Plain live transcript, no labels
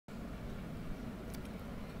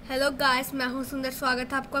Hello guys, मैं हूं सुंदर।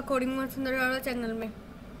 स्वागत है आपका कोडिंग में सुंदर वाला चैनल में।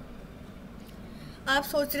 आप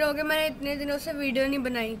सोच रहे होंगे मैंने इतने दिनों से वीडियो नहीं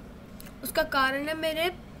बनाई। उसका कारण है मेरे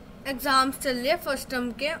एग्ज़ाम्स चल रहे हैं फर्स्ट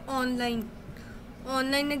टर्म के।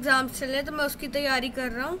 ऑनलाइन एग्ज़ाम्स चल रहे हैं, तो मैं उसकी तैयारी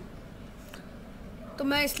कर रहा हूं, तो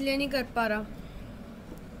मैं इसलिए नहीं कर पा रहा।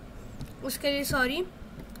 उसके लिए सॉरी।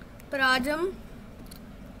 पर आज हम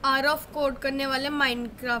आर ऑफ कोड करने वाले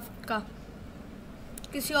माइनक्राफ्ट का,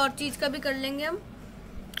 किसी और चीज़ का भी कर लेंगे हम।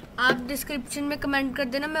 आप डिस्क्रिप्शन में कमेंट कर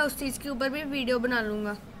देना, मैं उस चीज़ के ऊपर भी वीडियो बना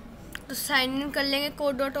लूँगा। तो साइन इन कर लेंगे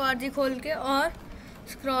code.org खोल के और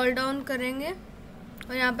स्क्रॉल डाउन करेंगे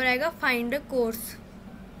और यहाँ पर आएगा फाइंड अ कोर्स।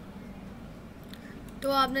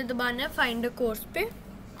 तो आपने दबाना है फाइंड अ कोर्स पे।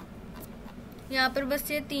 यहाँ पर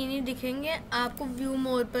बस ये तीन ही दिखेंगे, आपको व्यू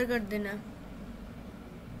मोर पर कर देना है।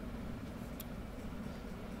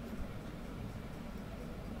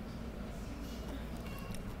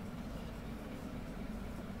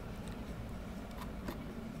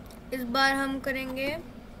 इस बार हम करेंगे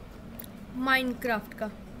माइनक्राफ्ट का।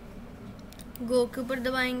 गो के ऊपर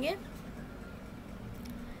दबाएंगे।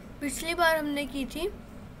 पिछली बार हमने की थी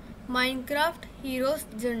माइनक्राफ्ट हीरोज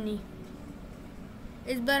जर्नी।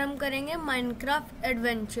 इस बार हम करेंगे माइनक्राफ्ट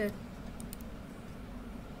एडवेंचर।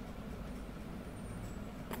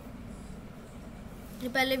 ये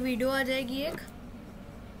पहले वीडियो आ जाएगी एक।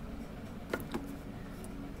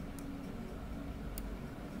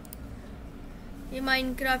 ये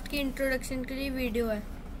माइनक्राफ्ट की इंट्रोडक्शन के लिए वीडियो है।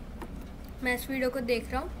 मैं इस वीडियो को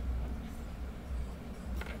देख रहा हूँ।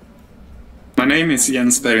 My name is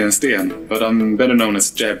Jens Bergensten, but I'm better known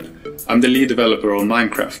as Jeb. I'm the lead developer of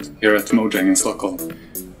MineCraft here at Mojang in Stockholm.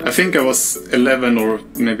 I think I was 11 or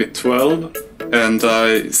maybe 12, and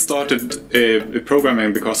I started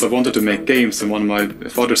programming because I wanted to make games, and one of my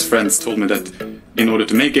father's friends told me that in order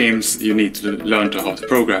to make games you need to learn how to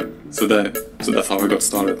program. So that's how I got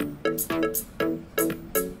started.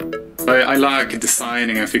 I like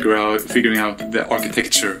designing and figuring out the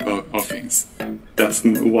architecture of things. That's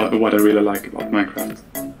what I really like about Minecraft.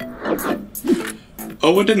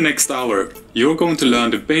 Over the next hour, you're going to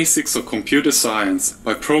learn the basics of computer science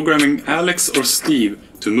by programming Alex or Steve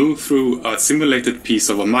to move through a simulated piece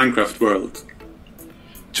of a Minecraft world.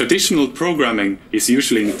 Traditional programming is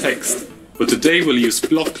usually in text, but today we'll use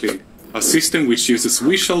Blockly, a system which uses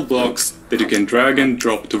visual blocks that you can drag and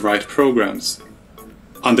drop to write programs.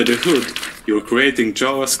 Under the hood, you're creating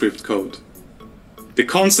JavaScript code. The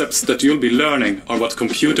concepts that you'll be learning are what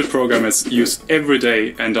computer programmers use every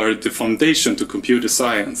day and are the foundation to computer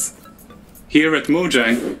science. Here at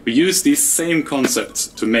Mojang, we use these same concepts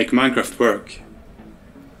to make Minecraft work.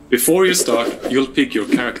 Before you start, you'll pick your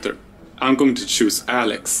character. I'm going to choose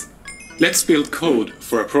Alex. Let's build code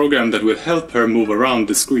for a program that will help her move around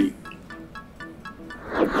the screen.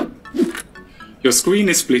 Your screen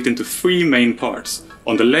is split into three main parts.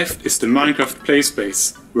 On the left is the Minecraft play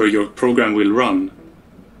space, where your program will run.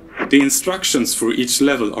 The instructions for each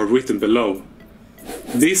level are written below.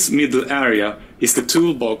 This middle area is the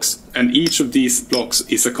toolbox, and each of these blocks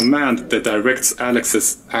is a command that directs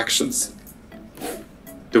Alex's actions.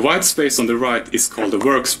 The white space on the right is called the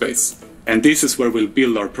workspace, and this is where we'll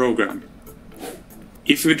build our program.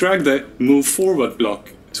 If we drag the move forward block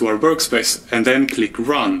to our workspace and then click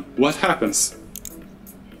run, what happens?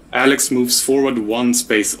 Alex moves forward one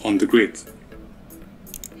space on the grid.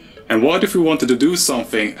 And what if we wanted to do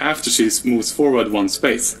something after she moves forward one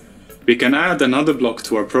space? We can add another block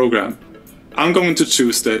to our program. I'm going to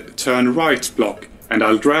choose the turn right block, and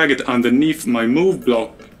I'll drag it underneath my move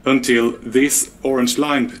block until this orange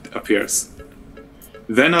line appears.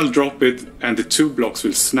 Then I'll drop it and the two blocks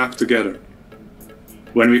will snap together.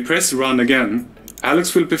 When we press run again,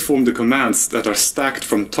 Alex will perform the commands that are stacked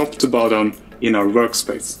from top to bottom in our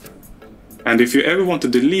workspace. And if you ever want to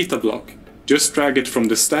delete a block, just drag it from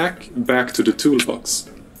the stack back to the toolbox.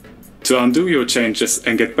 To undo your changes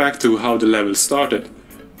and get back to how the level started,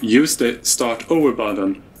 use the Start Over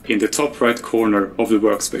button in the top right corner of the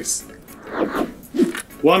workspace.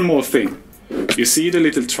 One more thing. You see the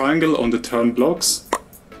little triangle on the turn blocks?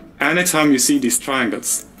 Anytime you see these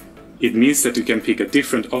triangles, it means that you can pick a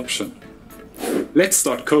different option. Let's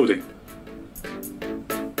start coding.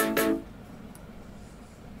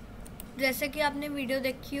 जैसे कि आपने video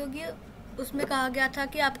देखी होगी, उसमें कहा गया था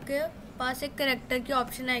कि आपके पास एक कैरेक्टर की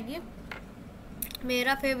ऑप्शन आएगी।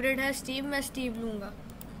 मेरा फेवरेट है स्टीव, मैं स्टीव लूँगा।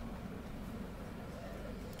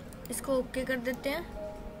 इसको ओके कर देते हैं।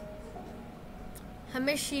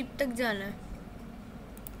 हमें शीप तक जाना है,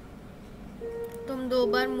 तो हम 2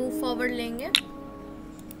 बार मूव फॉरवर्ड लेंगे।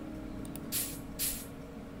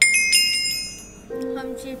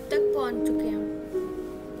 हम शीप तक पहुंच चुके हैं।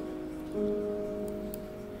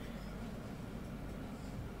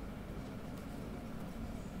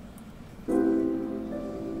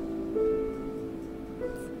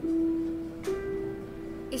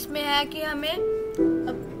 इसमें है कि हमें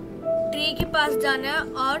अब ट्री के पास जाना है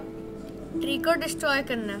और ट्री को डिस्ट्रॉय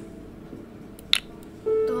करना है।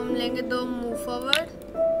 तो हम लेंगे 2 move forward,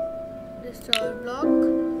 destroy block,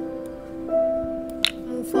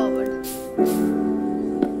 move forward.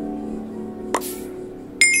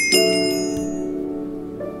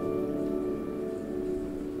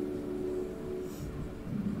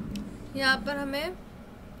 यहाँ पर हमें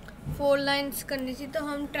 4 लाइन्स करनी थी, तो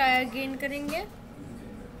हम ट्राई अगेन करेंगे।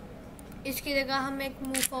 इसकी जगह हम एक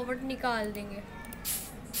मूव फॉरवर्ड निकाल देंगे।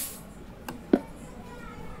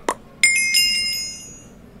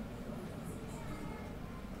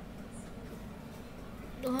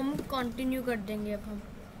 तो हम कंटिन्यू कर देंगे अब हम।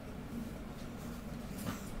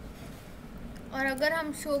 और अगर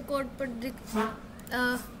हम शो कोड पर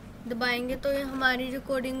दबाएंगे तो ये हमारी जो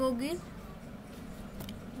कोडिंग होगी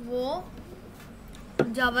वो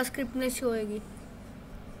जावास्क्रिप्ट में शो होगी।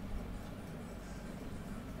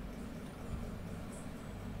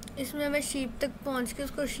 इसमें हमें शीप तक पहुंच के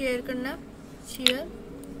उसको शेयर करना, शेयर।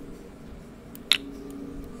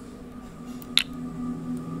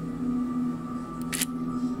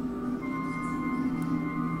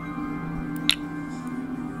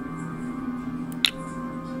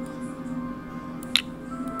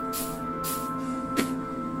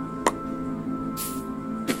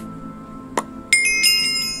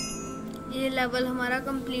 ये लेवल हमारा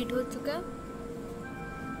कंप्लीट हो चुका है।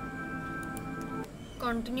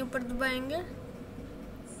 कंटिन्यू पर दबाएंगे।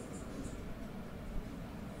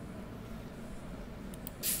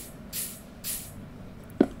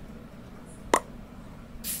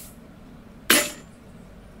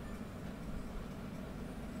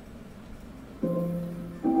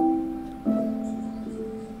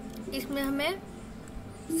 इसमें हमें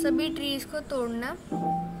सभी ट्रीज को तोड़ना।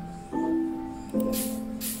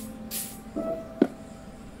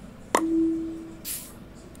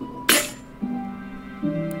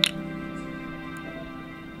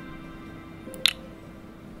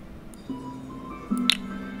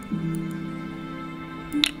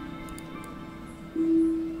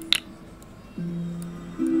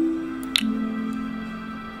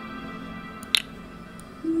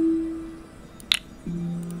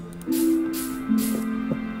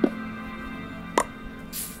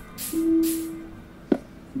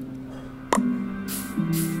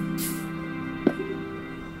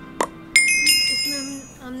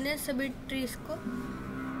 हमने सभी ट्रीज को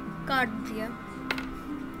काट दिया।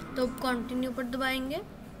 तो कंटिन्यू पर दबाएंगे।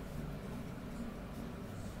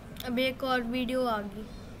 अब एक और वीडियो आ गई,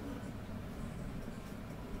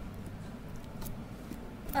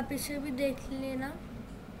 आप इसे भी देख लेना।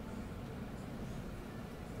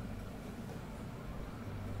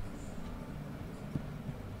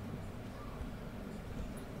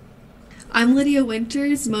 I'm Lydia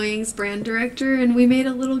Winters, Moying's brand director, and we made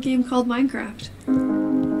a little game called MineCraft.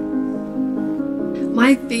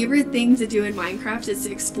 My favorite thing to do in Minecraft is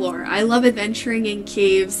to explore. I love adventuring in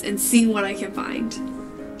caves and seeing what I can find.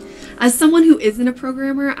 As someone who isn't a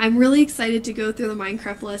programmer, I'm really excited to go through the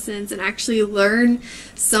Minecraft lessons and actually learn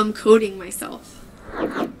some coding myself.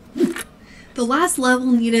 The last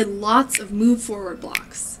level needed lots of move forward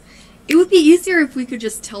blocks. It would be easier if we could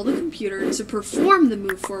just tell the computer to perform the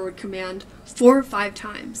move forward command 4 or 5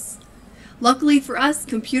 times. Luckily for us,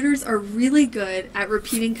 computers are really good at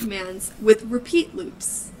repeating commands with repeat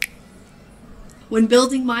loops. When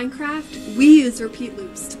building Minecraft, we use repeat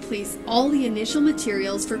loops to place all the initial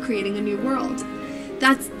materials for creating a new world.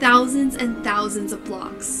 That's thousands and thousands of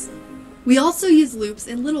blocks. We also use loops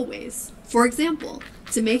in little ways. For example,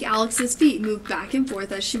 to make Alex's feet move back and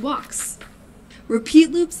forth as she walks.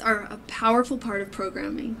 Repeat loops are a powerful part of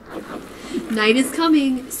programming. Night is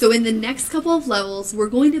coming, so in the next couple of levels, we're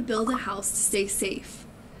going to build a house to stay safe.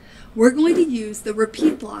 We're going to use the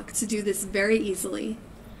repeat block to do this very easily.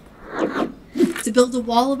 To build a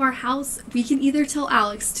wall of our house, we can either tell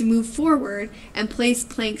Alex to move forward and place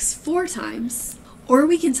planks 4 times, or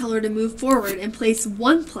we can tell her to move forward and place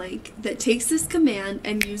 1 plank that takes this command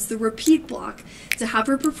and use the repeat block to have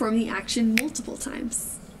her perform the action multiple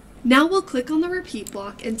times. Now we'll click on the repeat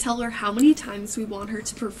block and tell her how many times we want her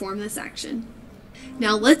to perform this action.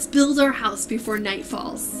 Now let's build our house before night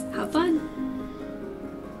falls. Have fun!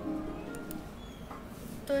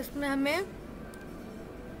 तो इसमें हमें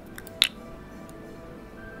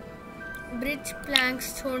bridge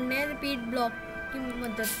planks छोड़ने repeat block की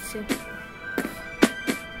मदद से।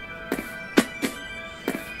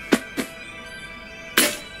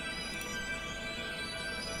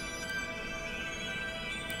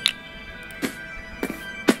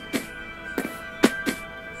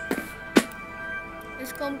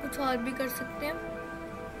 इसको हम कुछ और भी कर सकते हैं।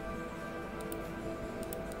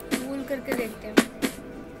 करके देखते हैं।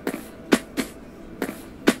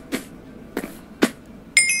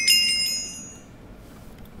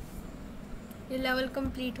 ये लेवल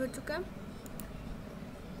कंप्लीट हो चुका है।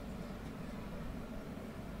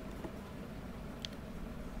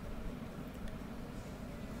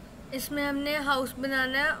 इसमें हमने हाउस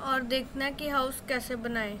बनाना है और देखना है कि हाउस कैसे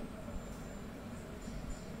बनाएं।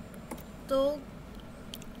 तो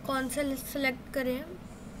कौन सा सिलेक्ट करें?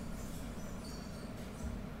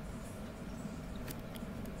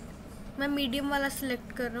 मैं मीडियम वाला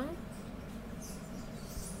सिलेक्ट कर रहा हूँ।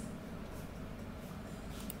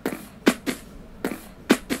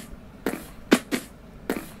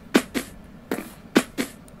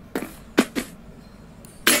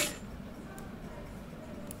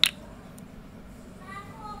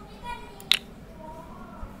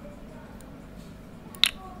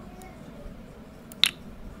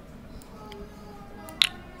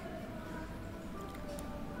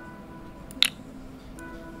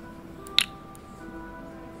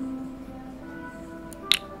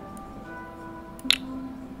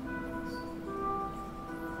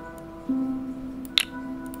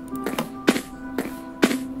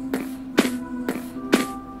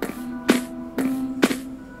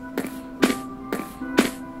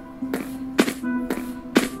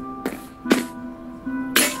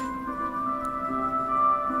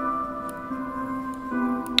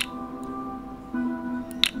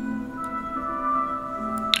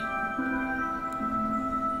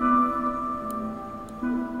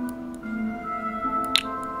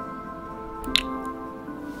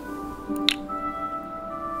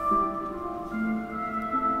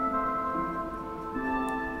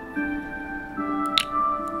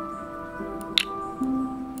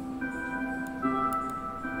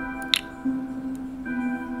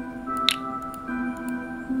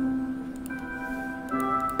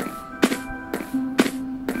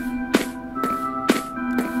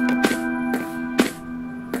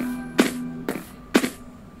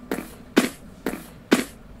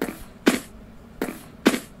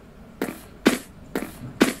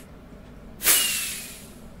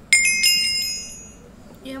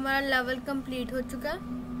 ये हमारा लेवल कंप्लीट हो चुका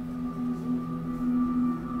है।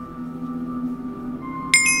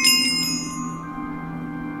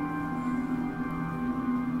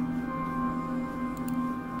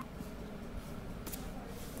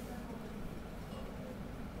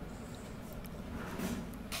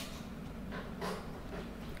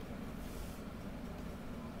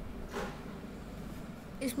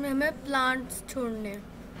 इसमें हमें प्लांट्स छोड़ने हैं।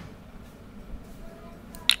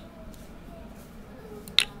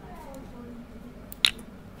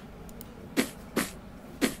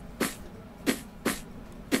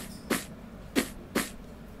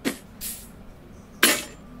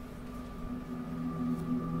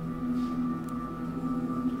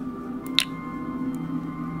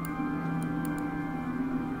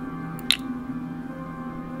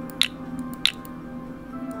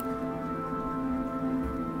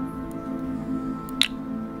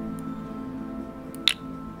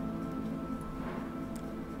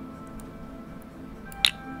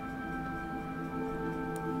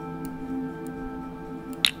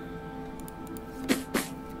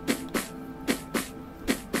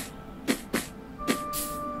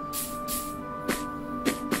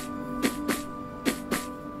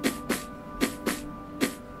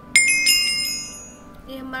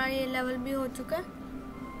 हमारा ये लेवल भी हो चुका है।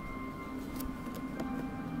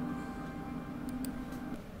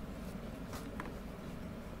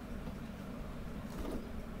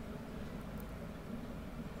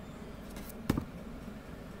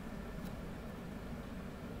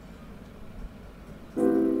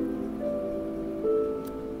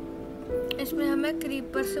 इसमें हमें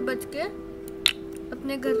क्रीपर से बच के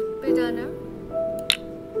अपने घर पे जाना है।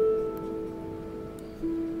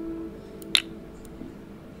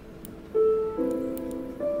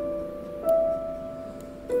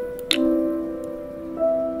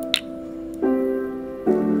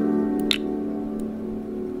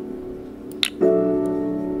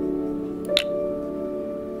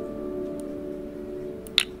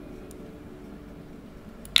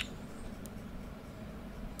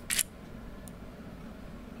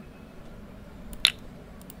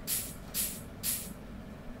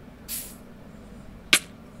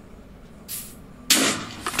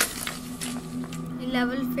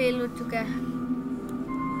 लेवल फेल हो चुका है।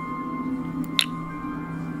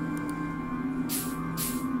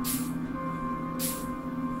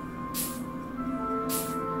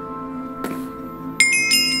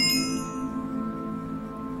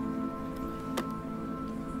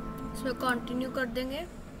 इसमें कंटिन्यू कर देंगे।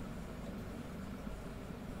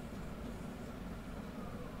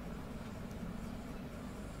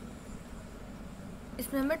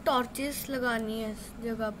 इसमें हमें टॉर्चेस लगानी है इस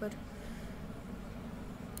जगह पर।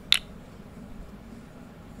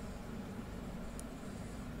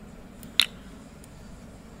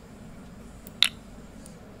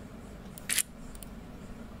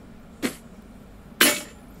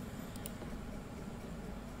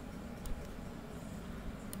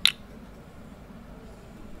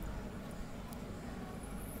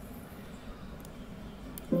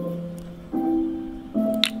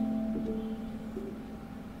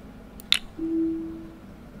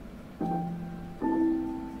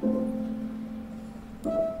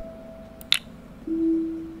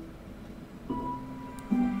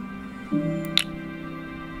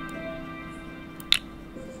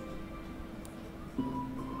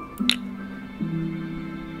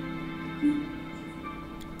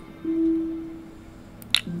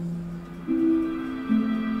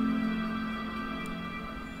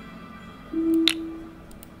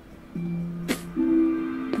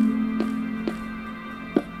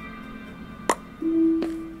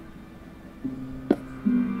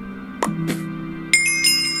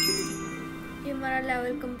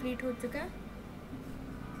 लेवल कंप्लीट हो चुका है।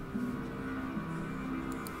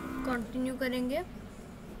 कंटिन्यू करेंगे।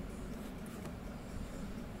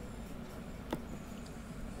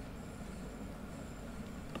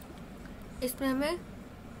 इसमें हमें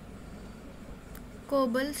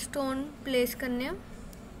कोबल स्टोन प्लेस करने हैं।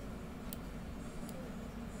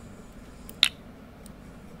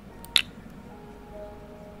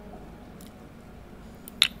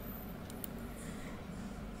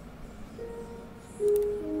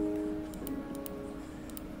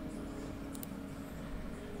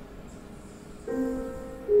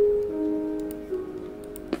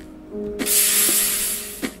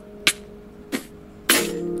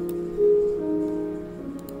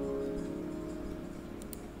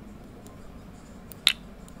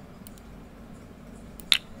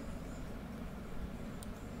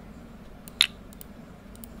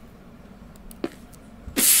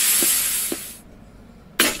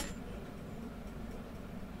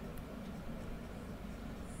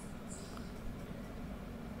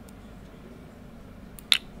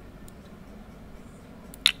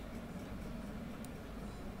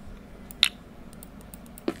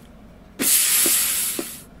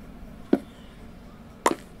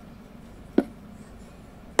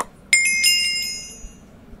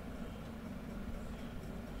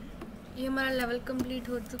 ये हमारा लेवल कंप्लीट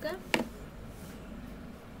हो चुका है।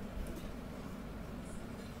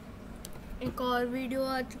 एक और वीडियो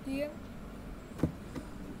आ चुकी है।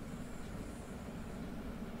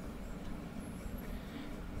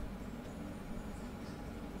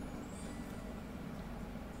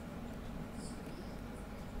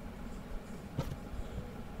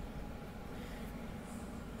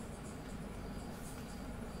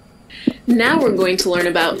 Now we're going to learn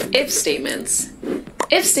about if statements.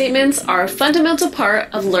 If statements are a fundamental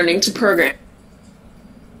part of learning to program.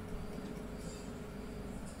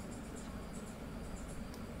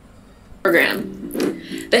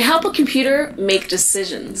 They help a computer make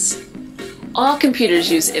decisions. All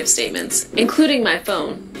computers use if statements, including my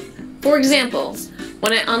phone. For example,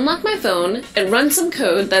 when I unlock my phone, it runs some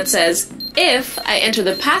code that says, if I enter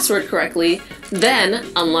the password correctly, then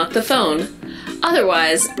unlock the phone.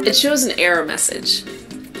 Otherwise, it shows an error message.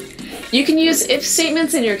 You can use if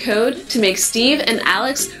statements in your code to make Steve and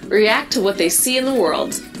Alex react to what they see in the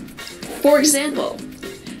world. For example,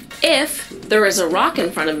 if there is a rock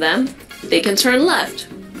in front of them, they can turn left.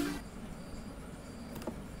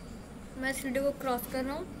 मैं इस video को cross कर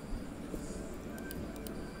रहा हूँ।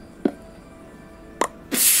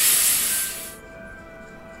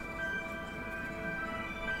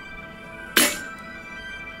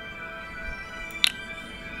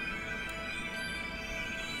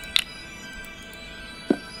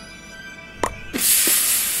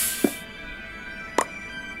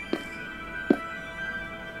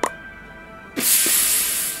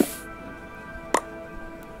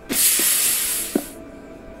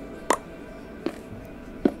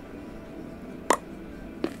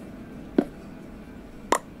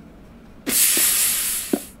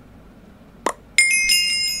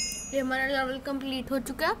 ये हमारा level complete हो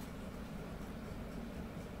चुका है।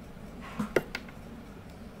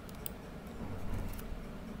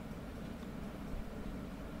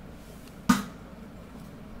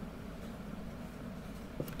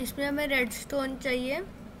 इसमें हमें रेडस्टोन चाहिए,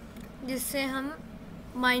 जिससे हम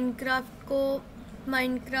माइनक्राफ्ट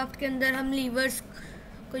के अंदर हम लीवर्स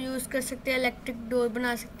को यूज़ कर सकते हैं, इलेक्ट्रिक डोर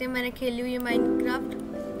बना सकते हैं। मैंने खेली हुई है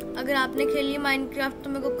माइनक्राफ्ट। अगर आपने खेली है माइनक्राफ्ट तो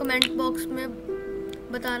मेरे को कमेंट बॉक्स में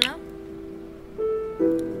बताना।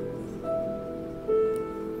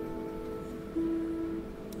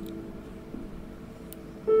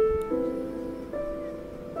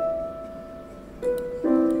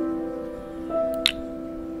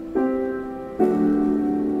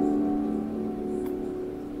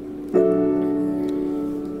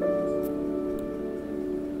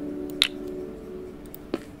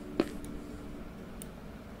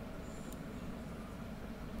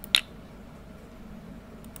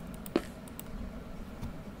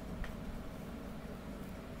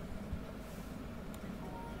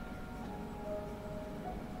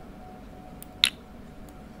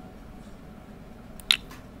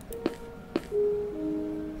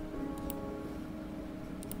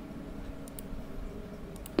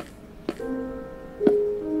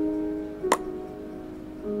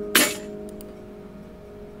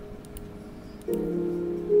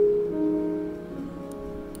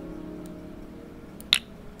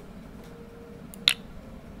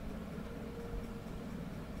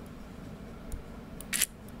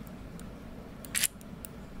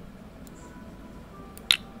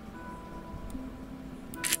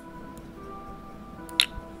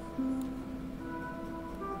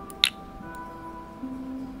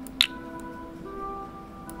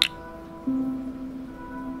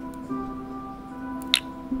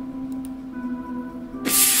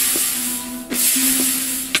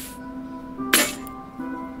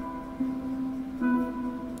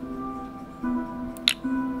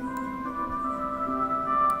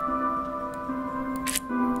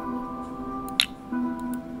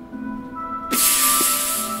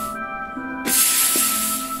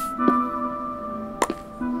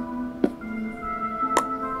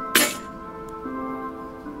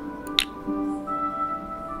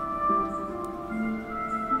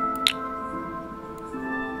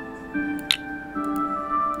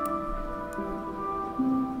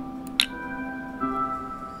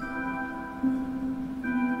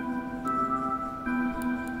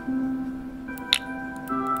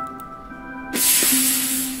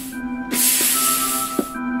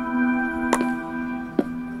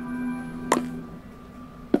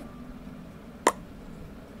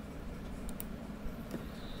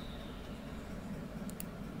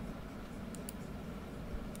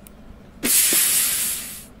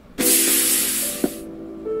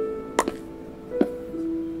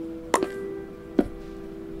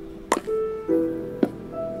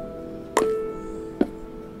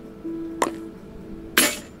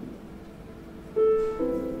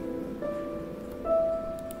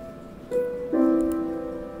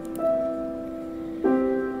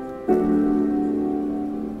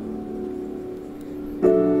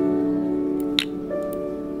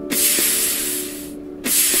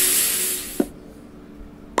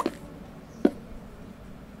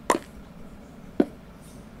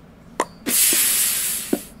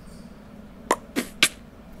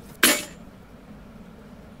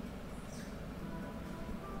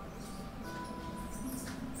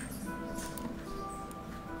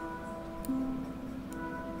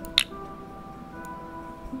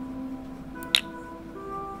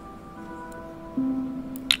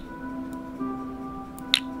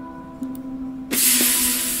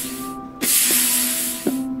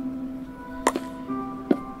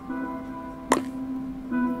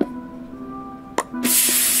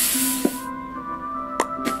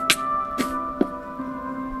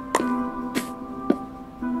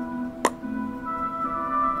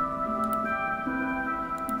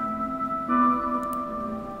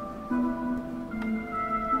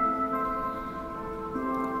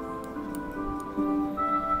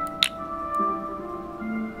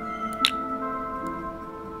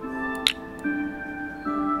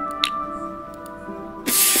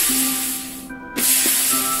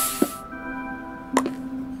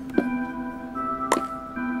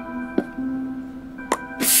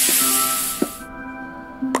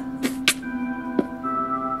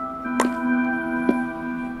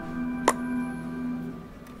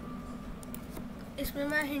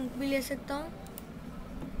 ले सकता हूँ।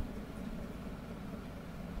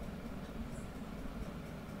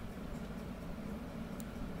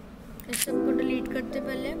 इस सबको डिलीट करते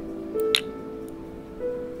पहले।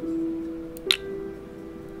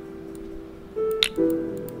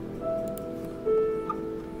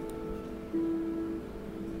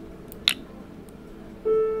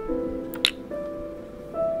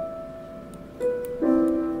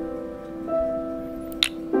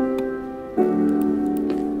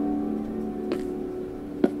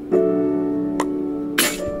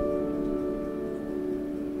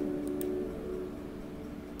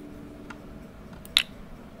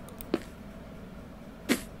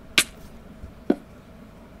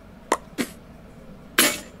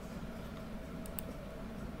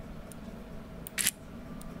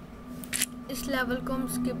 इस लेवल को हम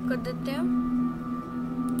स्किप कर देते हैं।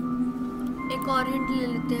 एक और हिंट ले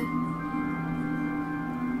लेते हैं।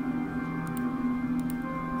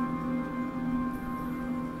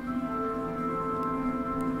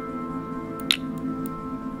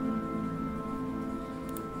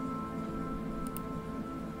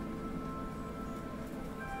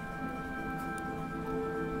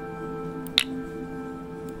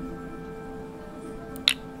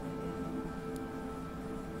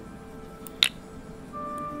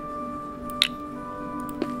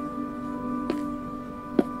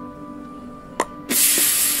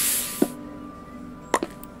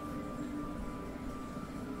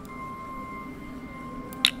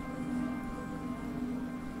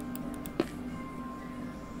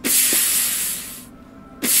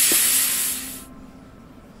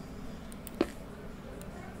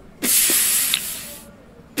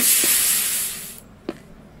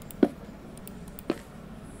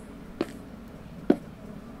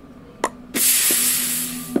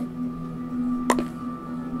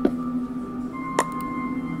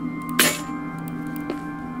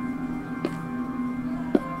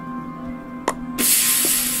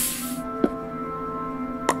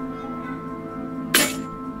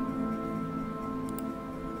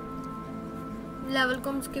 लेवल को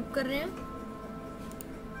हम स्किप कर रहे हैं।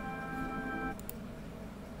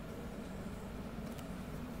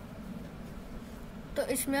 तो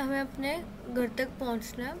इसमें हमें अपने घर तक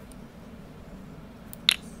पहुंचना है।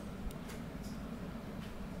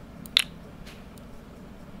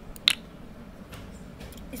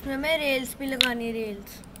 इसमें हमें रेल्स भी लगानी है,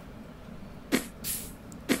 रेल्स।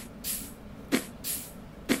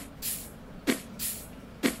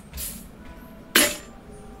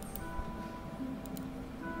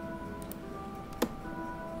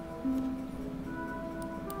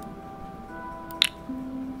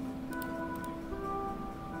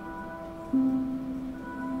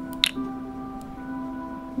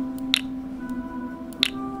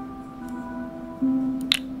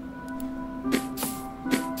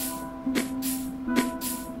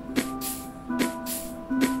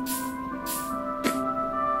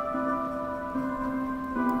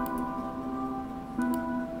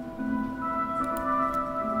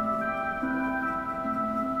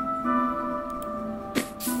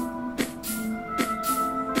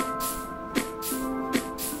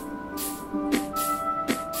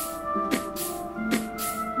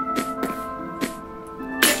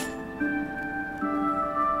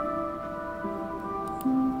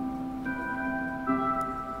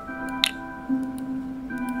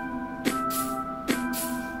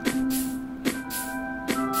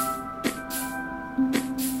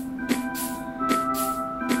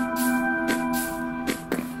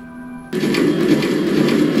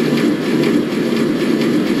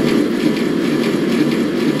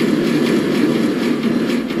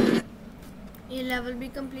 लेवल भी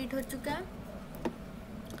कंप्लीट हो चुका है।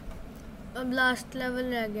 अब लास्ट लेवल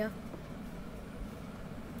रह गया।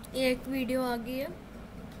 एक वीडियो आ गई है।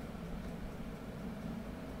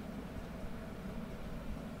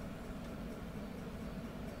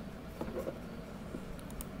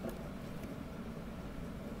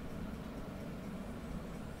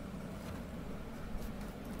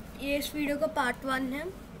 ये इस वीडियो का पार्ट 1 है।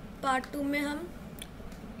 पार्ट 2 में हम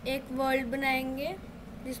एक वर्ल्ड बनाएंगे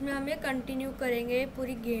जिसमें हम ये कंटिन्यू करेंगे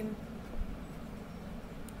पूरी गेम।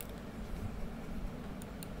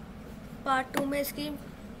 पार्ट 2 में इसकी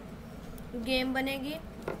गेम बनेगी।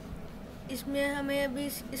 इसमें हमें अभी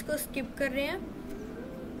इसको स्किप कर रहे हैं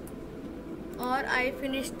और आई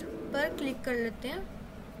फिनिश्ड पर क्लिक कर लेते हैं।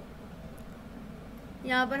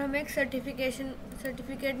 यहाँ पर हमें एक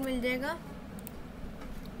सर्टिफिकेट मिल जाएगा।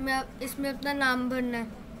 इसमें अपना नाम भरना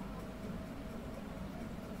है।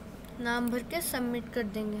 नाम भर के सबमिट कर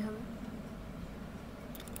देंगे हम।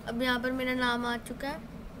 अब यहाँ पर मेरा नाम आ चुका है।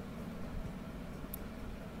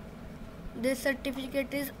 This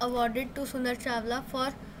certificate is awarded to Sundar Chawla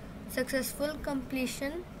for successful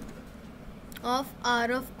completion of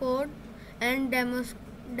hour of code and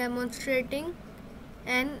demonstrating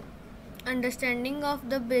an understanding of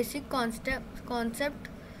the basic concept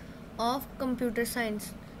of computer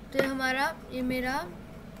science। तो ये मेरा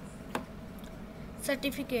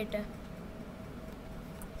सर्टिफिकेट है।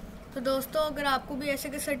 तो दोस्तों, अगर आपको भी ऐसे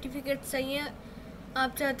के सर्टिफिकेट चाहिए,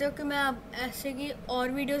 आप चाहते हो कि मैं ऐसे की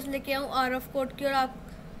और वीडियोस लेके आऊँ आर ऑफ कोड की,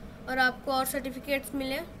 और आपको और सर्टिफिकेट्स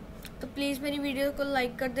मिले, तो प्लीज़ मेरी वीडियो को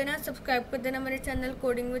लाइक कर देना, सब्सक्राइब कर देना मेरे चैनल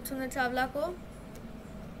कोडिंग विद सुंदर चावला को,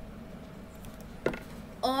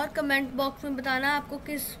 और कमेंट बॉक्स में बताना आपको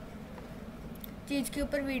किस चीज़ के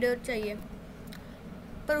ऊपर वीडियो चाहिए।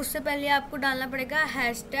 पर उससे पहले आपको डालना पड़ेगा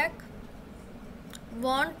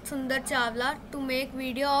 #want सुंदर Chawla to make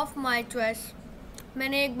video of my choice.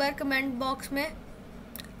 मैंने एक बार कमेंट बॉक्स में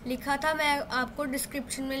लिखा था, मैं आपको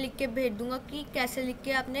डिस्क्रिप्शन में लिख के भेज दूंगा कि कैसे लिख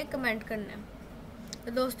के आपने कमेंट करना है।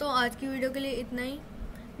 तो दोस्तों, आज की वीडियो के लिए इतना ही,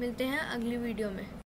 मिलते हैं अगली वीडियो में।